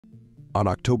On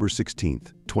October 16,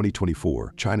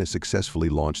 2024, China successfully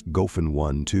launched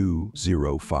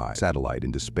Gaofen-12 satellite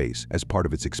into space as part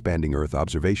of its expanding Earth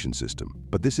observation system.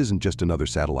 But this isn't just another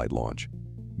satellite launch.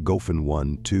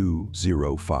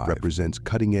 Gaofen-12 represents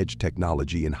cutting-edge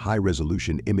technology and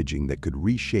high-resolution imaging that could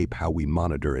reshape how we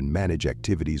monitor and manage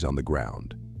activities on the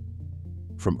ground.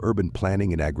 From urban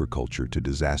planning and agriculture to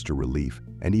disaster relief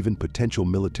and even potential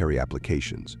military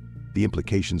applications, the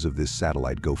implications of this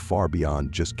satellite go far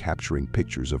beyond just capturing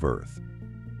pictures of Earth.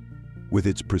 With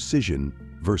its precision,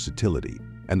 versatility,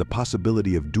 and the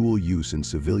possibility of dual use in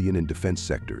civilian and defense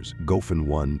sectors,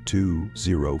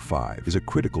 Gaofen-12 is a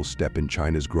critical step in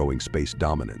China's growing space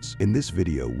dominance. In this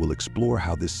video, we'll explore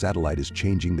how this satellite is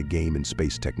changing the game in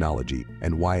space technology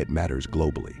and why it matters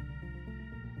globally.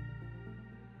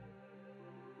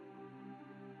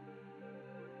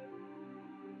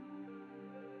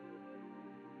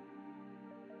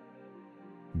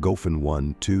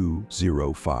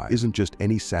 Gaofen-12 isn't just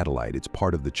any satellite, it's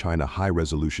part of the China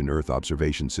High-Resolution Earth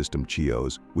Observation System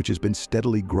 (CHIOS), which has been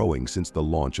steadily growing since the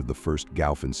launch of the first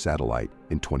Gaofen satellite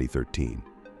in 2013.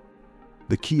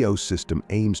 The CHIOS system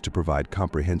aims to provide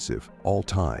comprehensive,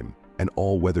 all-time, and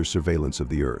all-weather surveillance of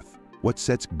the Earth. What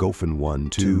sets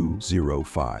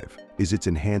Gaofen-12 is its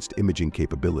enhanced imaging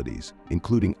capabilities,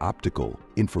 including optical,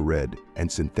 infrared,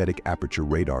 and synthetic aperture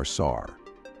radar (SAR).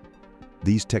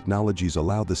 These technologies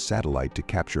allow the satellite to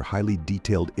capture highly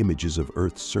detailed images of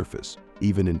Earth's surface,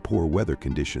 even in poor weather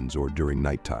conditions or during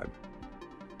nighttime.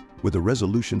 With a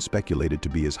resolution speculated to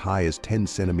be as high as 10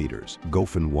 centimeters,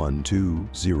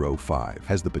 Gaofen-12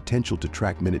 has the potential to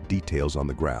track minute details on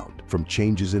the ground, from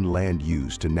changes in land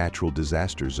use to natural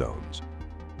disaster zones.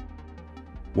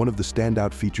 One of the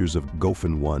standout features of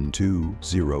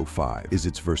Gaofen-12 is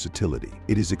its versatility.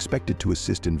 It is expected to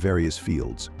assist in various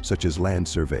fields, such as land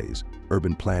surveys,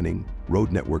 urban planning,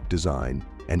 road network design,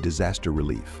 and disaster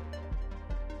relief.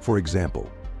 For example,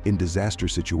 in disaster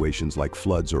situations like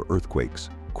floods or earthquakes,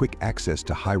 quick access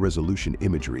to high-resolution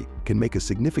imagery can make a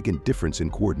significant difference in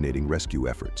coordinating rescue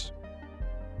efforts.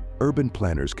 Urban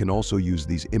planners can also use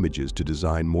these images to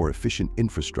design more efficient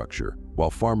infrastructure, while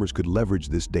farmers could leverage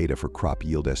this data for crop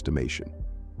yield estimation.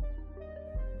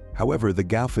 However, the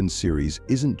Gaofen series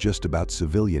isn't just about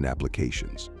civilian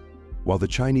applications. While the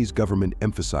Chinese government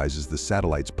emphasizes the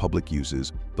satellite's public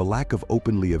uses, the lack of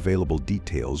openly available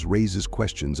details raises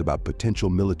questions about potential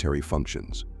military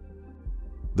functions.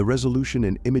 The resolution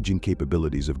and imaging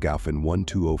capabilities of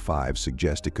Gaofen-12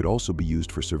 suggest it could also be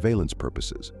used for surveillance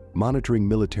purposes, monitoring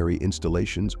military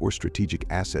installations or strategic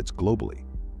assets globally.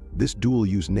 This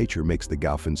dual-use nature makes the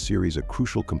Gaofen series a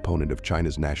crucial component of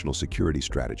China's national security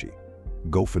strategy.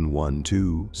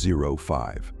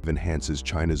 Gaofen-12 enhances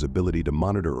China's ability to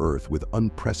monitor Earth with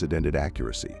unprecedented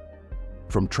accuracy.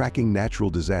 From tracking natural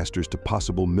disasters to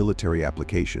possible military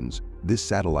applications, this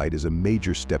satellite is a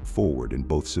major step forward in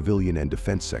both civilian and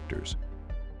defense sectors.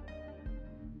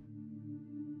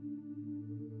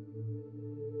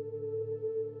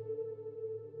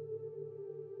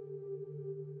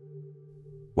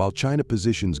 While China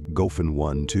positions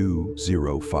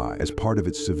Gaofen-12 as part of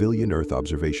its civilian Earth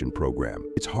observation program,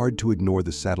 it's hard to ignore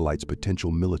the satellite's potential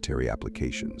military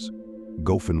applications.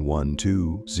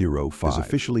 Gaofen-12 is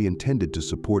officially intended to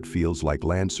support fields like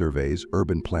land surveys,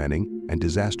 urban planning, and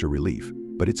disaster relief,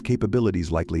 but its capabilities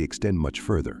likely extend much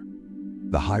further.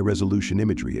 The high-resolution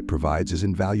imagery it provides is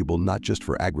invaluable not just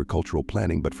for agricultural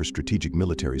planning but for strategic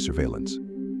military surveillance.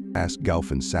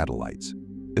 Gaofen satellites,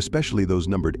 especially those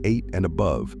numbered 8 and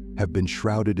above, have been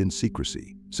shrouded in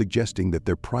secrecy, suggesting that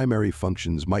their primary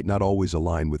functions might not always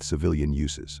align with civilian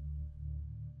uses.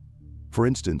 For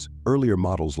instance, earlier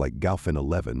models like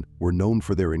Gaofen-11 were known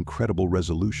for their incredible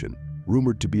resolution,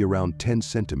 rumored to be around 10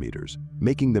 centimeters,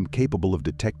 making them capable of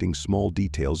detecting small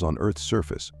details on Earth's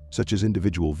surface, such as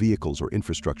individual vehicles or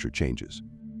infrastructure changes.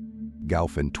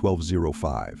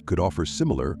 Gaofen-12 could offer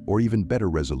similar or even better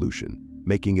resolution,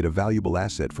 making it a valuable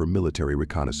asset for military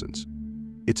reconnaissance.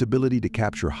 Its ability to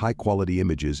capture high-quality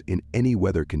images in any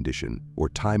weather condition or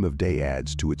time of day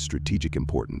adds to its strategic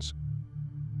importance.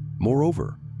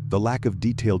 Moreover, the lack of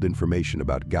detailed information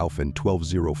about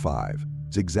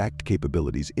Gaofen-12's exact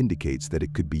capabilities indicates that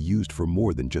it could be used for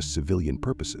more than just civilian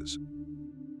purposes.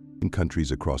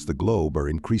 Countries across the globe are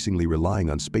increasingly relying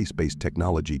on space-based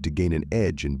technology to gain an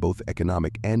edge in both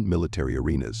economic and military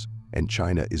arenas, and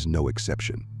China is no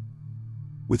exception.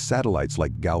 With satellites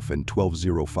like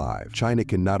Gaofen-12, China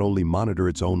can not only monitor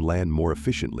its own land more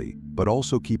efficiently, but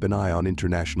also keep an eye on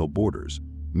international borders,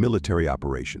 military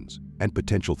operations, and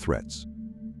potential threats.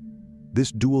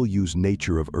 This dual-use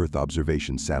nature of Earth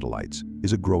observation satellites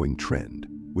is a growing trend,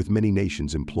 with many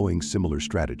nations employing similar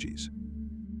strategies.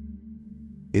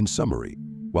 In summary,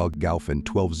 while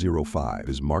Gaofen-12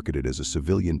 is marketed as a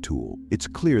civilian tool, it's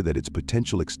clear that its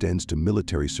potential extends to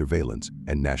military surveillance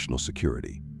and national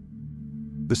security.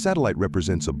 The satellite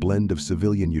represents a blend of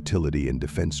civilian utility and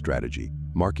defense strategy,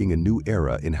 marking a new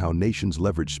era in how nations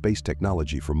leverage space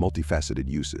technology for multifaceted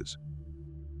uses.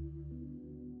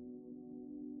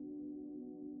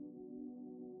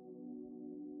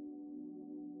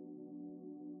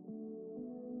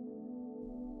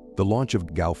 The launch of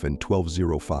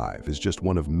Gaofen-12 is just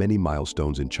one of many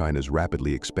milestones in China's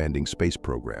rapidly expanding space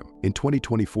program. In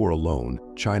 2024 alone,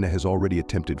 China has already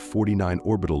attempted 49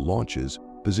 orbital launches,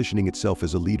 positioning itself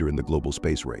as a leader in the global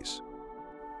space race.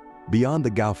 Beyond the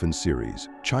Gaofen series,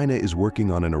 China is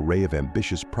working on an array of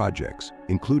ambitious projects,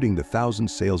 including the Thousand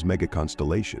Sails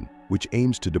megaconstellation, which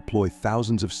aims to deploy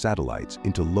thousands of satellites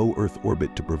into low Earth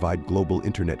orbit to provide global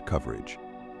internet coverage.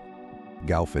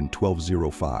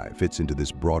 Gaofen-12 fits into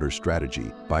this broader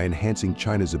strategy by enhancing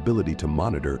China's ability to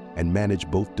monitor and manage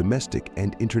both domestic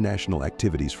and international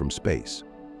activities from space.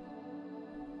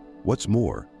 What's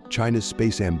more, China's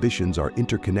space ambitions are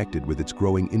interconnected with its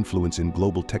growing influence in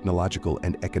global technological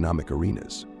and economic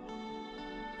arenas.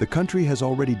 The country has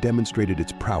already demonstrated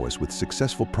its prowess with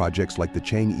successful projects like the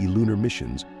Chang'e lunar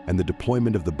missions and the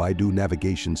deployment of the Baidu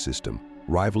navigation system,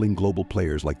 rivaling global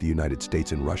players like the United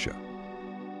States and Russia.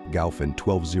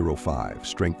 Gaofen-12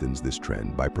 strengthens this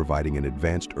trend by providing an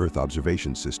advanced Earth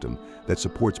observation system that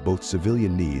supports both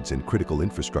civilian needs and critical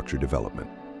infrastructure development,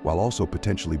 while also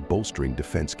potentially bolstering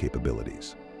defense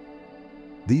capabilities.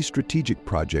 These strategic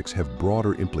projects have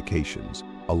broader implications,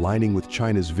 aligning with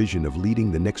China's vision of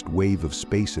leading the next wave of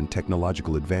space and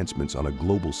technological advancements on a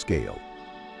global scale.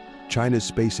 China's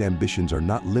space ambitions are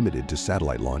not limited to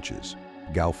satellite launches.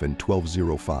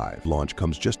 Gaofen-12 launch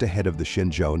comes just ahead of the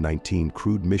Shenzhou 19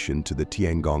 crewed mission to the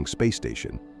Tiangong space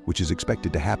station, which is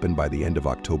expected to happen by the end of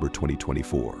October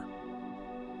 2024.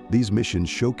 These missions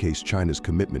showcase China's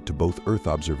commitment to both Earth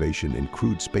observation and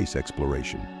crewed space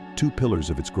exploration, two pillars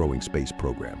of its growing space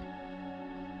program.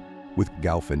 With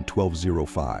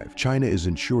Gaofen-12 China is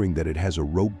ensuring that it has a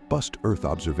robust Earth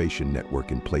observation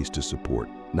network in place to support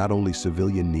not only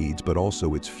civilian needs but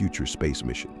also its future space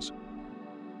missions.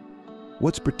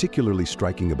 What's particularly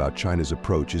striking about China's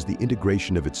approach is the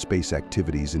integration of its space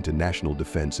activities into national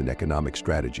defense and economic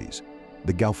strategies.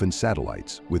 The Gaofen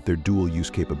satellites, with their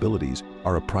dual-use capabilities,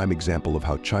 are a prime example of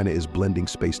how China is blending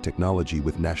space technology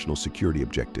with national security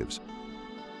objectives.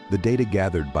 The data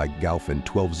gathered by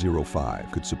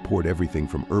Gaofen-12 could support everything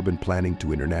from urban planning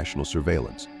to international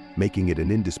surveillance, making it an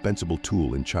indispensable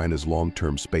tool in China's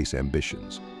long-term space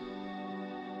ambitions.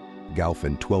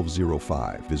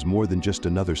 Gaofen-12 is more than just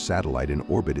another satellite in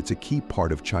orbit, it's a key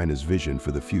part of China's vision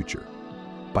for the future.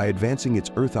 By advancing its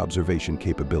Earth observation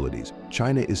capabilities,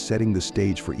 China is setting the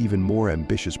stage for even more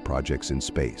ambitious projects in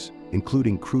space,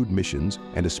 including crewed missions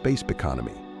and a space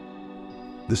economy.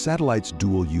 The satellite's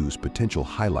dual-use potential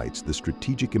highlights the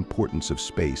strategic importance of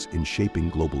space in shaping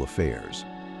global affairs.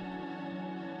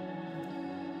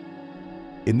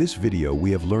 In this video, we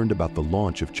have learned about the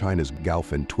launch of China's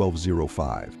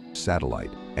Gaofen-12 satellite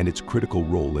and its critical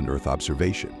role in Earth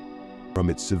observation. From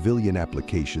its civilian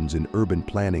applications in urban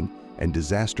planning and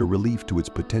disaster relief to its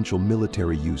potential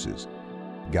military uses,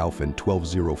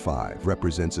 Gaofen-12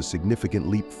 represents a significant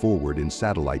leap forward in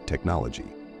satellite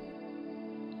technology.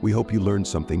 We hope you learned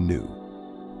something new.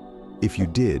 If you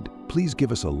did, please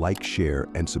give us a like, share,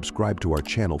 and subscribe to our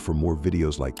channel for more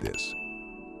videos like this.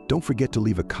 Don't forget to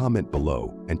leave a comment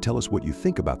below and tell us what you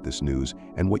think about this news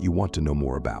and what you want to know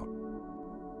more about.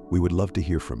 We would love to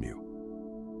hear from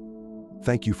you.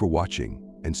 Thank you for watching,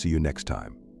 and see you next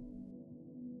time.